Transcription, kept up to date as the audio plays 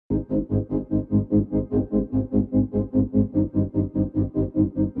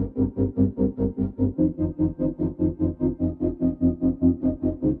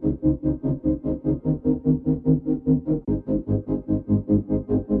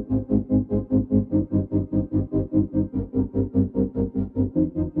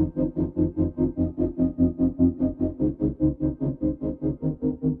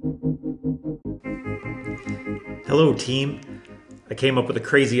Hello, team. I came up with a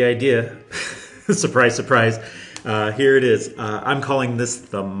crazy idea. Surprise, surprise. Here it is. I'm calling this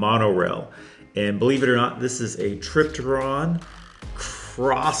the Monorail. And believe it or not, this is a Tripteron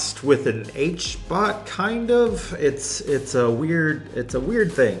crossed with an H-bot, kind of. It's a weird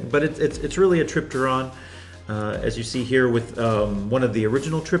thing, but it's really a Tripteron. As you see here with one of the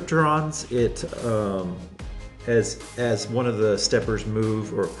original Tripterons, it as one of the steppers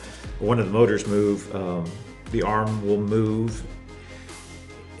move or one of the motors move, the arm will move,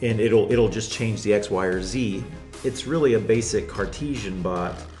 and it'll just change the X, Y, or Z. It's really a basic Cartesian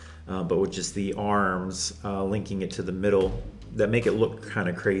bot, but with just the arms linking it to the middle that make it look kind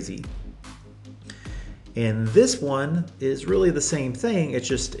of crazy. And this one is really the same thing. It's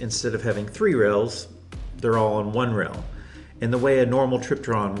just instead of having 3 rails, they're all on 1 rail. And the way a normal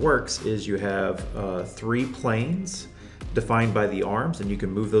Tripteron works is you have 3 planes defined by the arms, and you can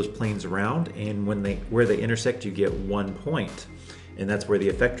move those planes around, and where they intersect you get 1 point, and that's where the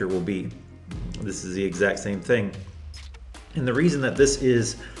effector will be. This is the exact same thing. And the reason that this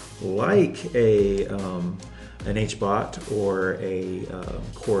is like an H-bot or a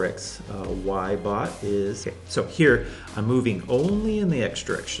Corex Y bot is, so here I'm moving only in the X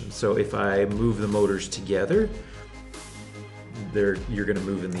direction. So if I move the motors together, you're going to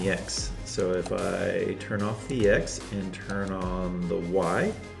move in the X. So if I turn off the X and turn on the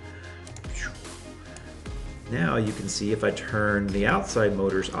Y, now you can see if I turn the outside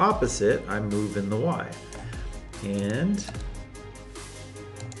motors opposite, I move in the Y. And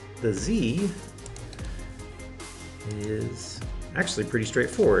the Z is actually pretty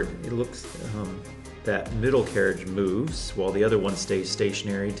straightforward. It looks, that middle carriage moves while the other one stays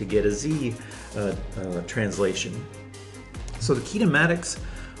stationary to get a Z translation. So the kinematics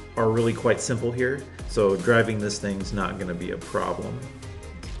are really quite simple here. So driving this thing's not going to be a problem.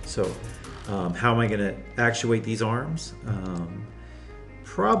 So how am I going to actuate these arms?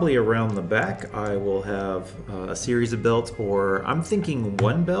 Probably around the back I will have a series of belts, or I'm thinking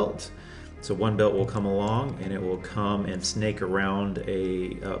 1 belt. So 1 belt will come along and it will come and snake around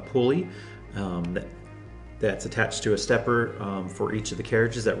a pulley that's attached to a stepper for each of the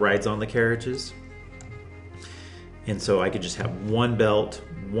carriages that rides on the carriages. And so I could just have 1 belt,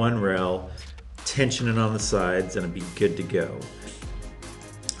 1 rail, tension it on the sides, and it'd be good to go.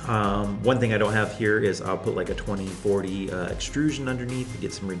 One thing I don't have here is I'll put like a 20-40 extrusion underneath to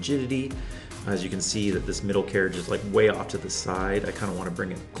get some rigidity. As you can see that this middle carriage is like way off to the side. I kind of want to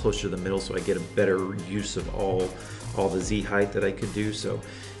bring it closer to the middle so I get a better use of all the Z height that I could do. So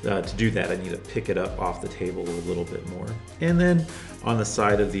to do that, I need to pick it up off the table a little bit more. And then on the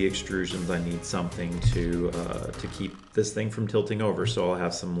side of the extrusions, I need something to keep this thing from tilting over. So I'll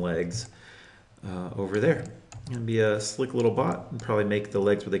have some legs over there. It'll be a slick little bot, and probably make the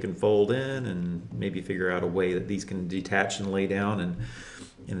legs where they can fold in, and maybe figure out a way that these can detach and lay down. And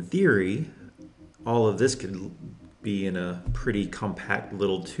in theory, all of this could be in a pretty compact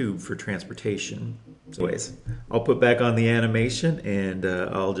little tube for transportation. So anyways, I'll put back on the animation, and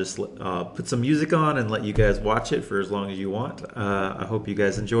I'll just put some music on and let you guys watch it for as long as you want. I hope you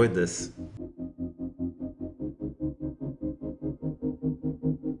guys enjoyed this.